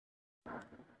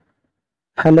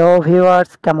Hello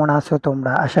viewers, কেমন আছো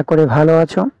তোমরা? আশা করি ভালো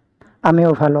আছো।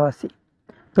 আমিও ভালো আছি।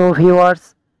 তো ভিউয়ার্স,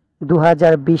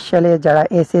 2020 সালে যারা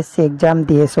এসএসসি এক্সাম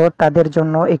দিয়েছো তাদের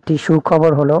জন্য একটি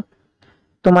সুখবর হলো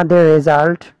তোমাদের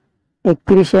রেজাল্ট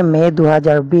 31শে মে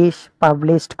 2020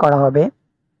 পাবলিশ করা হবে।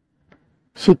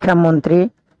 শিক্ষামন্ত্রী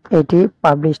এটি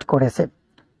পাবলিশ করেছে।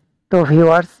 তো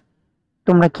ভিউয়ার্স,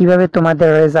 তোমরা কিভাবে তোমাদের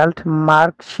রেজাল্ট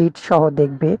মার্কশিট সহ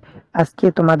দেখবে, আজকে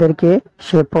তোমাদেরকে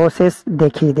সে প্রসেস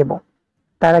দেখিয়ে দেব।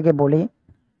 তার আগে বলি,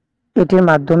 এটির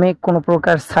মাধ্যমে কোনো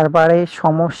প্রকার সার্ভারে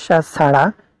সমস্যা ছাড়া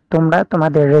তোমরা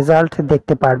তোমাদের রেজাল্ট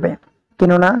দেখতে পারবে।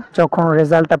 কেননা যখন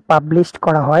রেজাল্টটা পাবলিশ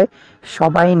করা হয়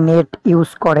সবাই নেট ইউজ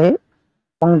করে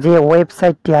এবং যে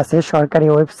ওয়েবসাইটটি আছে সরকারি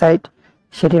ওয়েবসাইট,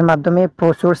 সেটির মাধ্যমে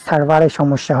প্রচুর সার্ভারে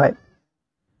সমস্যা হয়,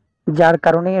 যার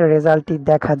কারণে রেজাল্টটি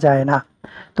দেখা যায় না।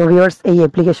 তো ভিউয়ার্স, এই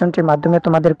অ্যাপ্লিকেশনটির মাধ্যমে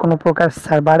তোমাদের কোনো প্রকার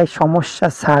সার্ভারে সমস্যা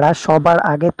ছাড়া সবার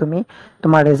আগে তুমি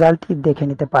তোমার রেজাল্টটি দেখে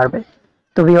নিতে পারবে।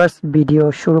 তো ভিউয়ার্স, ভিডিও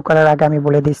শুরু করার আগে আমি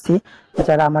বলে দিচ্ছি,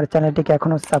 যারা আমার চ্যানেলটিকে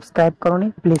এখনো সাবস্ক্রাইব করোনি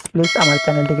প্লিজ আমার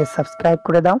চ্যানেলটিকে সাবস্ক্রাইব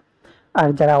করে দাও। আর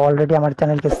যারা অলরেডি আমার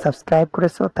চ্যানেলকে সাবস্ক্রাইব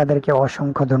করেছো তাদেরকে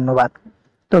অসংখ্য ধন্যবাদ।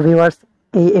 তো ভিউয়ার্স,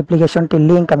 এই অ্যাপ্লিকেশনটির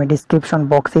লিংক আমি ডিসক্রিপশন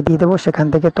বক্সে দিয়ে দেবো, সেখান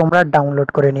থেকে তোমরা ডাউনলোড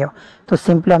করে নিও। তো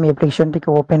সিম্পলি আমি অ্যাপ্লিকেশনটিকে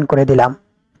ওপেন করে দিলাম।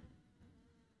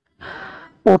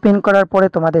 ওপেন করার পরে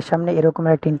তোমাদের সামনে এরকম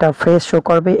একটা ইন্টারফেস শো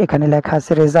করবে। এখানে লেখা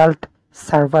আছে রেজাল্ট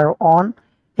সার্ভার অন,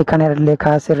 এখানে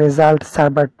লেখা আছে রেজাল্ট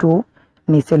সার্ভার 2,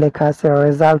 নিচে লেখা আছে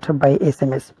রেজাল্ট বাই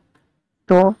এসএমএস।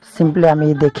 তো সিম্পলি আমি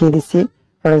দেখিয়ে দিচ্ছি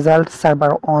রেজাল্ট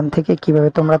সার্ভার অন থেকে কিভাবে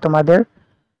তোমরা তোমাদের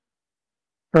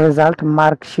রেজাল্ট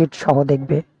মার্কশিট সহ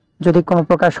দেখবে। যদি কোনো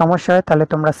প্রকার সমস্যা হয় তাহলে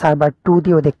তোমরা সার্ভার 2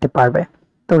 দিয়েও দেখতে পারবে।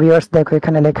 তো ভিউয়ার্স দেখো,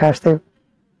 এখানে লেখা আসছে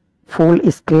ফুল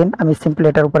স্ক্রিন। আমি সিম্পলি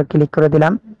এটার উপর ক্লিক করে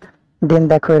দিলাম। দেন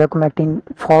দেখো এরকম একটি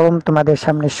ফর্ম তোমাদের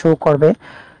সামনে শো করবে।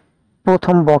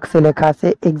 প্রথম বক্সে লেখা আছে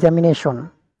এক্সামিনেশন।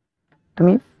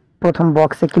 তুমি প্রথম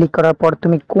বক্সে ক্লিক করার পর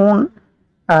তুমি কোন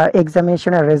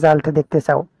এক্সামিনেশনের রেজাল্ট দেখতে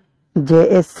চাও,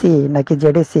 জেএসসি নাকি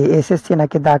জেডিসি, এসএসসি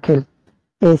নাকি দাখিল,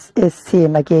 এসএসসি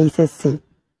নাকি এইচএসসি,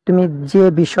 তুমি যে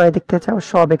বিষয় দেখতে চাও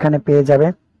সব এখানে পেয়ে যাবে।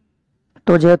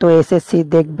 তো যেহেতু এসএসসি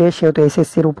দেখবে সেহেতু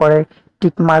এসএসসির উপরে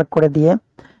টিক মার্ক করে দিয়ে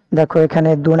দেখো এখানে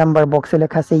 2 নাম্বার বক্সে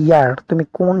লেখা আছে ইয়ার। তুমি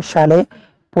কোন সালে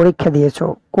পরীক্ষা দিয়েছো,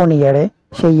 কোন ইয়ারে,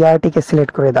 সেই ইয়ারটিকে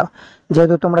সিলেক্ট করে দাও।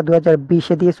 যেহেতু তোমরা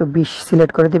 2020-এ দিয়েছো 20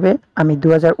 সিলেক্ট করে দিবে। আমি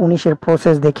 2019-এর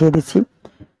প্রসেস দেখিয়ে দিচ্ছি,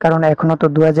 কারণ এখনো তো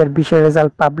 2020-এর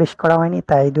রেজাল্ট পাবলিশ করা হয়নি,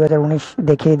 তাই 2019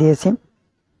 দেখিয়ে দিয়েছি।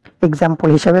 এক্সাম্পল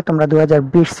হিসাবে তোমরা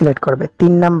 2020 সিলেক্ট করবে।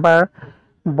 3 নাম্বার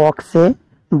বক্সে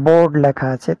বোর্ড লেখা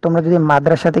আছে। তোমরা যদি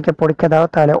মাদ্রাসা থেকে পরীক্ষা দাও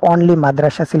তাহলে অনলি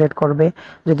মাদ্রাসা সিলেক্ট করবে,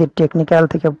 যদি টেকনিক্যাল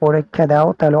থেকে পরীক্ষা দাও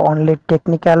তাহলে অনলি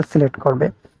টেকনিক্যাল সিলেক্ট করবে,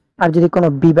 আর যদি কোনো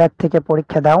বিভাগ থেকে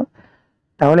পরীক্ষা দাও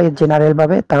তাহলে জেনারেল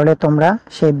ভাবে, তাহলে তোমরা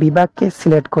সেই বিভাগকে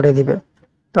সিলেক্ট করে দিবে।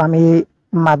 তো আমি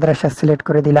মাদ্রাসা সিলেক্ট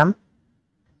করে দিলাম।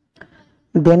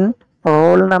 দেন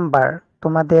রোল নাম্বার,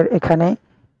 তোমাদের এখানে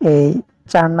এই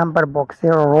 4 নাম্বার বক্সে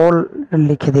রোল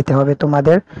লিখে দিতে হবে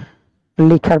তোমাদের।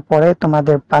 লেখার পরে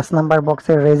তোমাদের 5 নাম্বার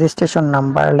বক্সে রেজিস্ট্রেশন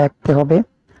নাম্বার লিখতে হবে।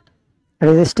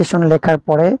 রেজিস্ট্রেশন লেখার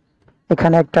পরে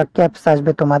এখানে একটা ক্যাপস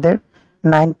আসবে তোমাদের,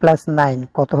 9+9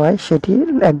 কত হয় সেটি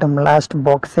একদম লাস্ট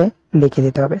বক্সে লিখে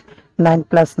দিতে হবে।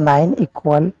 9+9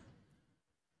 =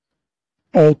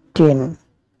 18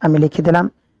 আমি লিখে দিলাম।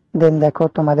 দেন দেখো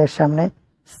তোমাদের সামনে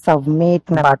সাবমিট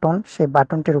বাটন, সেই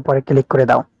বাটনটির উপরে ক্লিক করে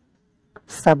দাও।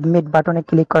 সাবমিট বাটনে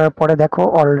ক্লিক করার পরে দেখো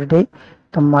অলরেডি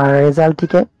তোমার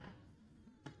রেজাল্টটিকে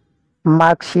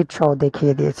মার্কশিট সহ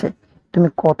দেখিয়ে দিয়েছে। তুমি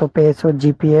কত পেয়েছো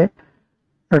জিপিএ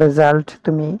রেজাল্ট,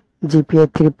 তুমি জিপিএ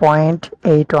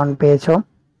 3.81 পেয়েছো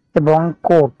এবং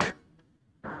কোড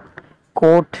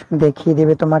দেখিয়ে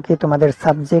দেবে তোমাকে, তোমাদের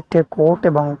সাবজেক্টের কোড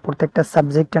এবং প্রত্যেকটা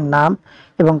সাবজেক্টের নাম,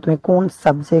 এবং তুমি কোন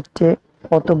সাবজেক্টে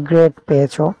কত গ্রেড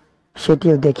পেয়েছো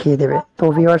সেটিও দেখিয়ে দেবে। তো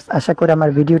ভিউয়ার্স, আশা করি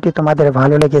আমার ভিডিওটি তোমাদের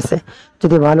ভালো লেগেছে।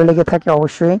 যদি ভালো লেগে থাকে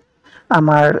অবশ্যই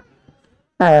আমার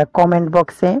কমেন্ট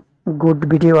বক্সে গুড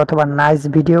ভিডিও অথবা নাইস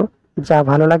ভিডিও যা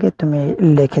ভালো লাগে তুমি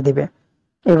লিখে দিবে।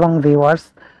 এবং ভিউয়ার্স,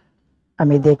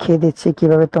 আমি দেখিয়ে দিচ্ছি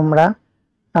কিভাবে তোমরা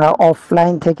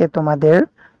অফলাইন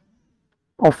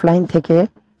থেকে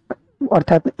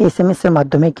অর্থাৎ এসএমএস এর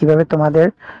মাধ্যমে কিভাবে তোমাদের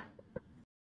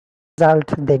রেজাল্ট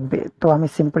দেখবে। তো আমি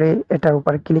সিম্পলি এটার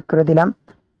উপর ক্লিক করে দিলাম।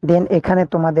 দেন এখানে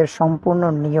তোমাদের সম্পূর্ণ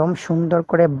নিয়ম সুন্দর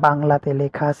করে বাংলাতে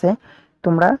লেখা আছে,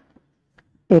 তোমরা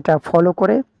এটা ফলো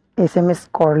করে এসএমএস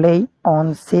করলেই, অন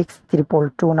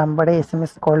 6222 নাম্বারে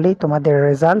এসএমএস করলেই তোমাদের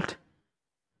রেজাল্ট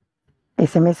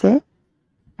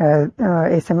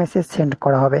এসএমএস এ সেন্ড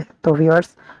করা হবে। তো ভিউয়ার্স,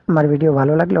 আমার ভিডিও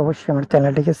ভালো লাগলে অবশ্যই আমার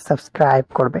চ্যানেলটিকে সাবস্ক্রাইব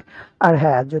করবে। আর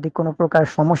হ্যাঁ, যদি কোনো প্রকার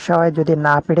সমস্যা হয়, যদি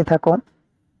না পেরে থাকো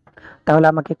তাহলে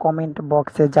আমাকে কমেন্ট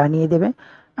বক্সে জানিয়ে দেবে।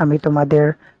 আমি তোমাদের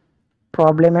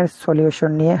প্রবলেমের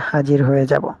সলিউশন নিয়ে হাজির হয়ে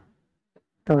যাব।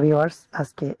 তো ভিউয়ার্স,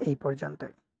 আজকে এই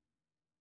পর্যন্তই।